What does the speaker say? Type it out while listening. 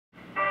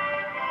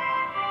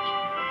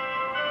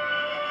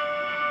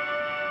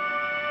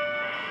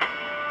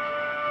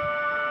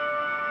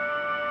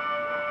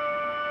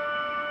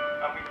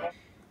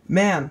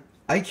Man,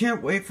 I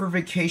can't wait for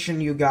vacation,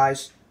 you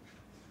guys.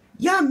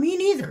 Yeah, me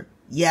neither.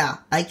 Yeah,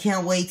 I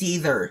can't wait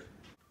either.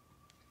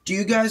 Do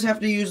you guys have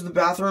to use the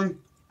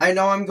bathroom? I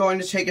know I'm going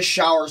to take a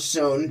shower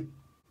soon.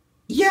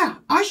 Yeah,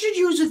 I should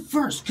use it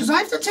first, because I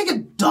have to take a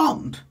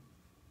dump.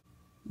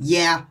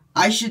 Yeah,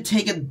 I should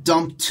take a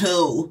dump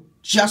too,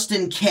 just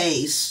in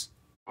case.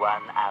 1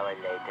 hour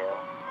later.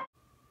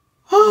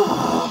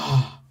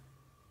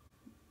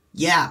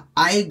 Yeah,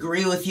 I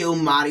agree with you,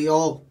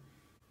 Mario.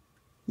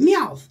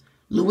 Meowth,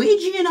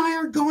 Luigi and I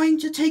are going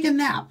to take a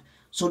nap,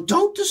 so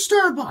don't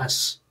disturb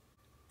us.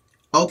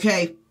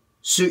 Okay,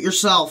 suit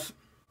yourself.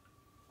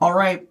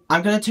 Alright,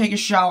 I'm gonna take a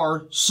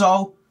shower,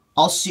 so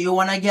I'll see you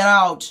when I get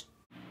out.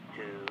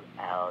 2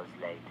 hours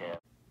later.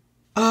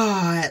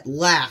 At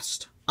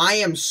last. I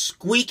am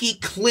squeaky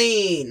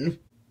clean.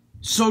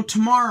 So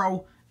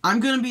tomorrow, I'm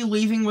gonna be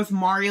leaving with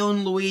Mario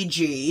and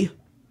Luigi.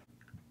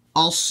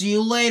 I'll see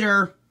you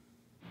later.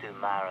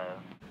 Tomorrow.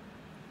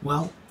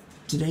 Well,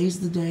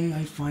 today's the day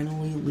I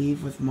finally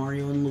leave with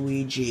Mario and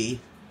Luigi.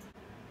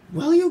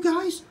 Well, you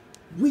guys,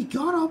 we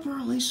got up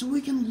early so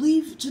we can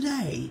leave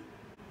today.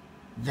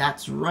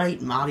 That's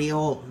right,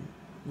 Mario.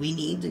 We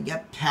need to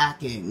get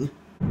packing.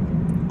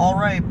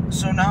 Alright,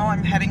 so now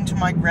I'm heading to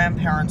my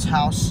grandparents'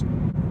 house.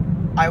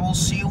 I will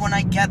see you when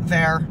I get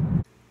there.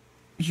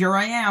 Here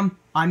I am.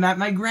 I'm at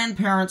my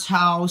grandparents'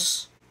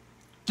 house.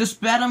 This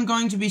bed I'm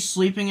going to be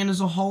sleeping in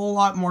is a whole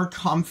lot more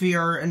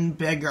comfier and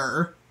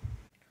bigger.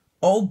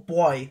 Oh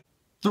boy.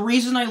 The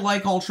reason I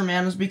like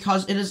Ultraman is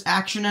because it is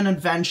action and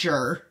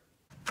adventure.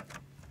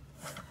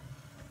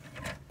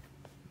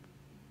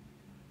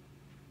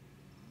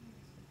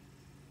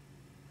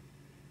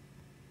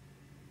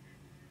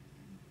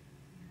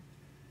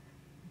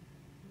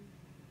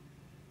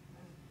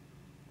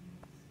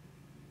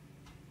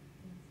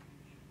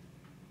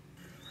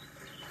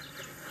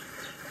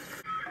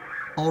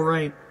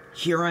 Alright,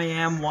 here I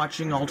am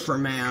watching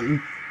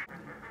Ultraman.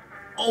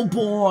 Oh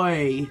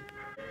boy!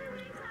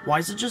 Why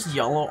is it just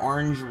yellow,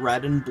 orange,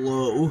 red, and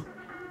blue?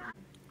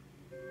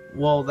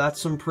 Whoa,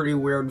 that's some pretty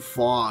weird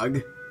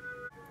fog.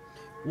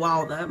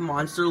 Wow, that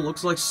monster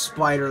looks like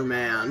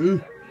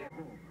Spider-Man.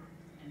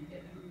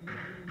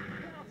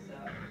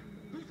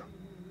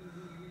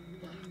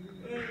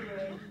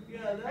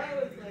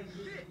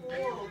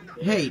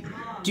 Hey,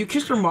 do you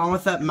kiss your mom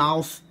with that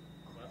mouth?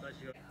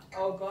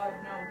 Oh God,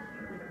 no.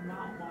 He would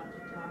not want to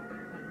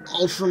talk.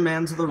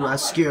 Ultraman to the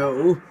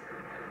rescue.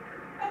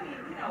 I mean,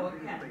 you know, it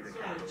can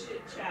sort of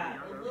chit-chat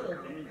a little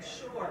bit,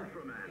 sure.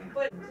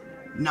 But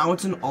Now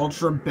it's an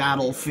Ultra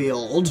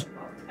battlefield. to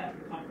have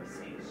a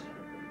conversation.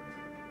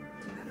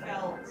 He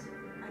felt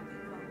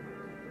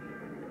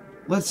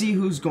Let's see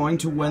who's going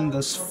to win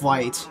this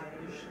fight.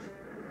 obliged.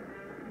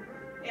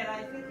 And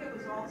I think it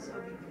was also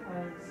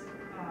because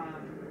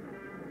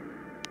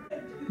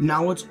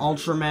Now it's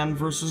Ultraman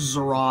versus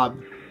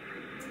Zerob. it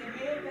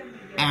may have been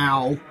the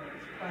Ow.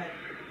 but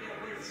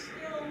it was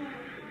still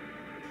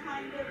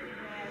kind of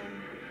when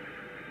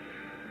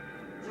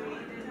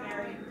Jade and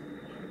Mary.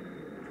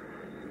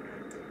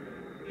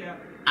 Yeah.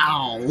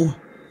 Ow.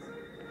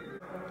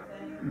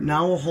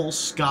 Now a whole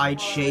sky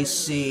chase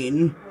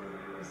scene.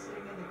 Was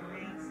sitting in the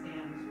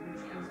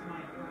grandstands, which was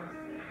my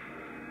birthday.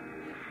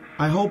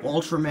 I hope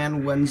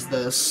Ultraman wins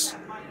this.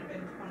 That might have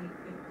been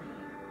 2015.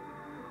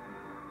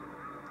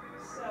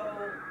 So,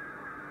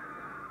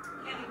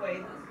 anyway,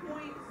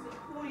 the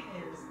point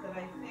is that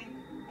I think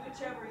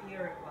whichever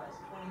year it was,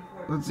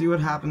 2014. Let's see what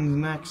happens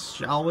next,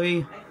 shall we?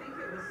 I think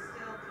it was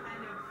still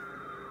kind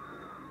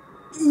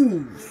of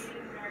Oof. Jade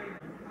and Mary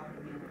didn't have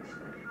to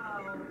manage the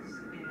house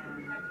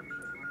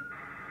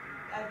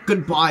and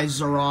Goodbye,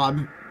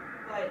 Zerob.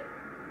 But I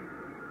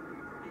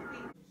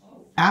think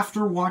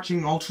After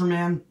watching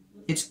Ultraman,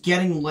 it's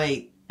getting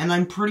late, and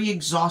I'm pretty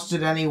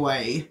exhausted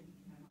anyway.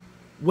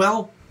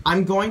 Well,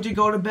 I'm going to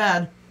go to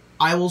bed.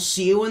 I will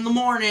see you in the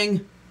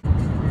morning.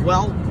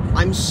 Well,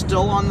 I'm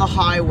still on the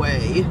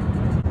highway.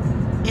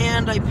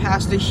 And I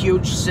passed a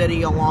huge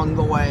city along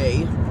the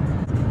way.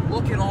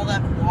 Look at all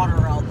that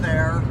water out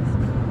there.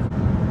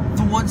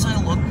 The woods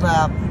I looked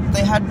at,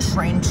 they had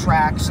train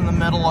tracks in the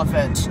middle of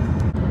it.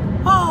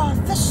 Oh,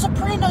 this is a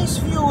pretty nice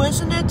view,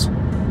 isn't it?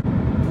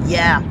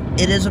 Yeah,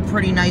 it is a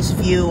pretty nice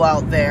view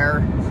out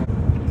there.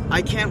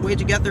 I can't wait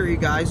to get there, you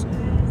guys.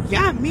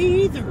 Yeah,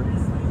 me either.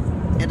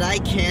 And I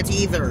can't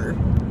either.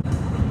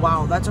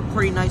 Wow, that's a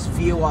pretty nice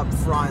view up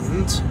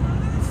front.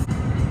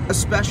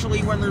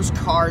 Especially when there's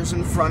cars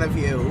in front of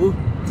you.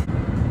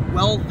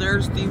 Well,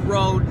 there's the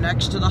road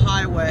next to the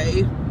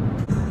highway.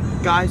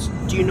 Guys,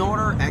 do you know what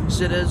our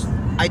exit is?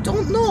 I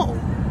don't know.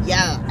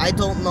 Yeah, I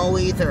don't know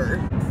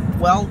either.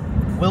 Well,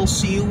 we'll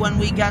see you when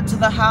we get to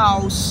the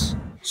house.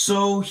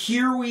 So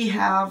here we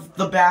have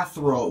the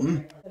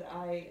bathroom, that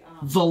I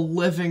the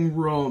living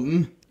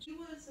room, he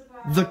was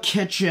about the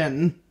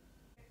kitchen,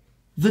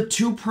 the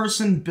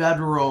two-person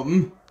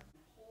bedroom,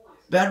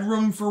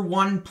 bedroom for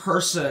one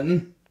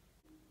person,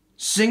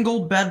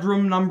 single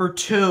bedroom number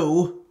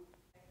 2,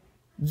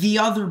 the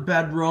other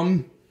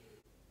bedroom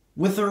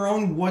with their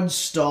own wood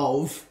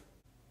stove,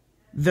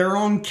 their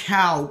own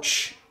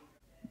couch,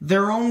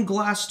 their own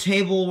glass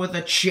table with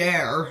a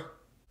chair,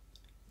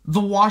 the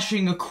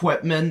washing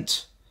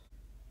equipment,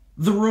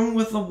 the room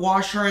with a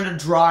washer and a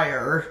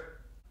dryer,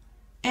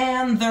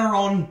 and their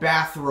own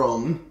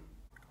bathroom.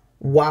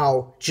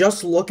 Wow,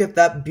 just look at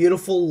that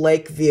beautiful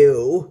lake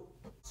view.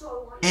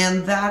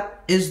 And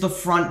that is the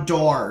front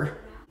door.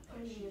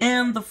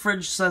 And the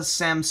fridge says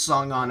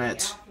Samsung on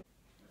it.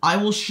 I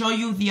will show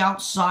you the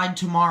outside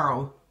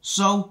tomorrow,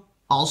 so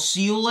I'll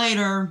see you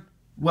later.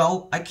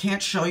 Well, I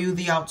can't show you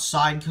the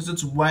outside because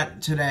it's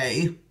wet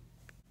today.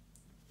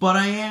 But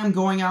I am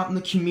going out in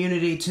the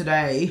community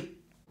today.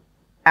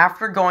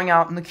 After going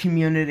out in the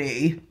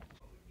community,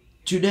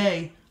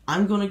 today,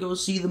 I'm gonna go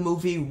see the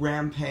movie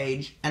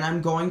Rampage, and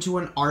I'm going to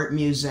an art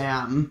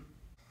museum.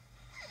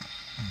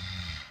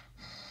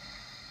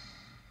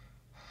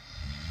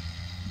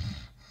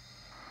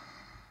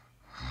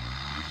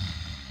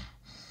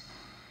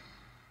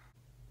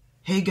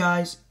 Hey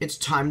guys, it's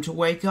time to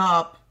wake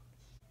up.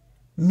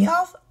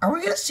 Meowth, are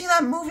we gonna see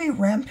that movie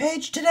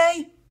Rampage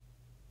today?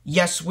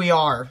 Yes, we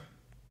are.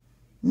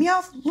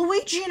 Meowth,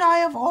 Luigi and I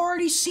have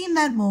already seen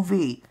that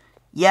movie.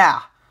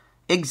 Yeah,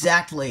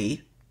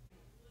 exactly.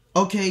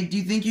 Okay, do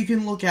you think you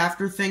can look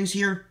after things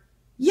here?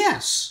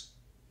 Yes.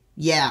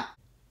 Yeah.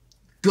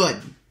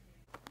 Good.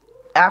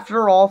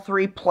 After all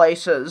three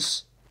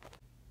places.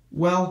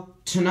 Well,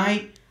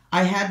 tonight,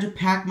 I had to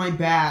pack my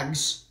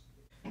bags.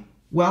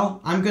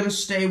 Well, I'm gonna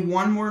stay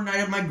one more night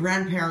at my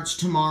grandparents'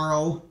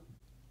 tomorrow.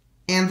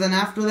 And then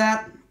after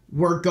that,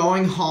 we're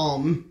going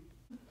home.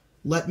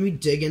 Let me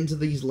dig into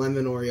these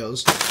lemon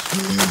Oreos.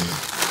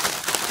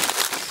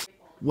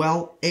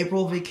 Well,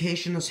 April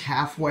vacation is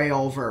halfway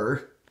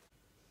over.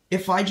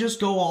 If I just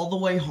go all the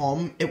way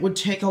home, it would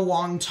take a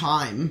long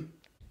time.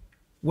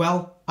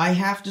 Well, I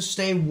have to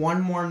stay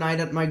one more night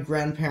at my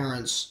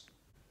grandparents'.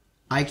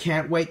 I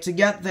can't wait to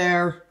get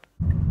there.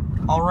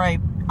 Alright,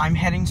 I'm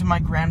heading to my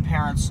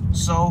grandparents',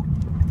 so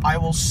I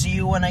will see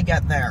you when I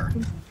get there.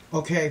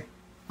 Okay,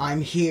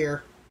 I'm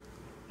here.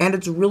 And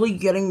it's really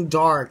getting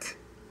dark.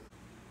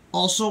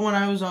 Also, when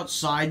I was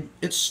outside,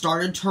 it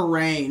started to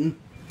rain.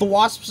 The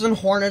wasps and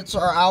hornets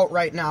are out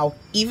right now,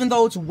 even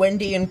though it's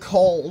windy and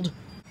cold.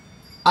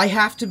 I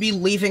have to be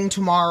leaving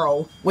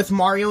tomorrow with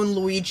Mario and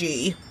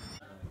Luigi.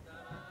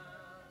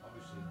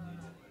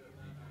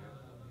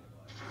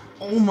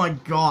 Oh my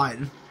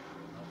god.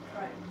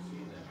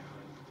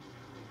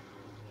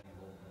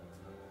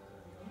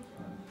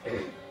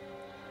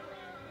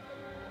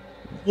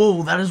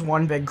 Whoa, that is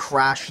one big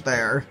crash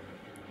there.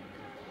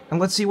 And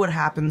let's see what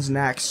happens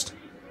next.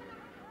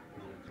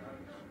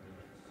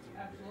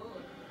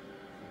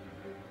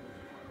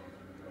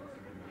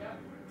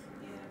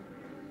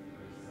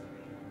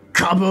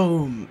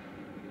 Kaboom!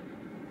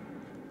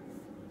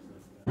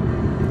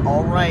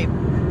 Alright,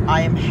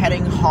 I am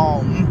heading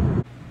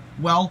home.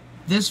 Well,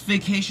 this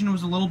vacation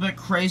was a little bit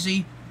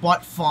crazy,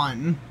 but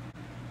fun.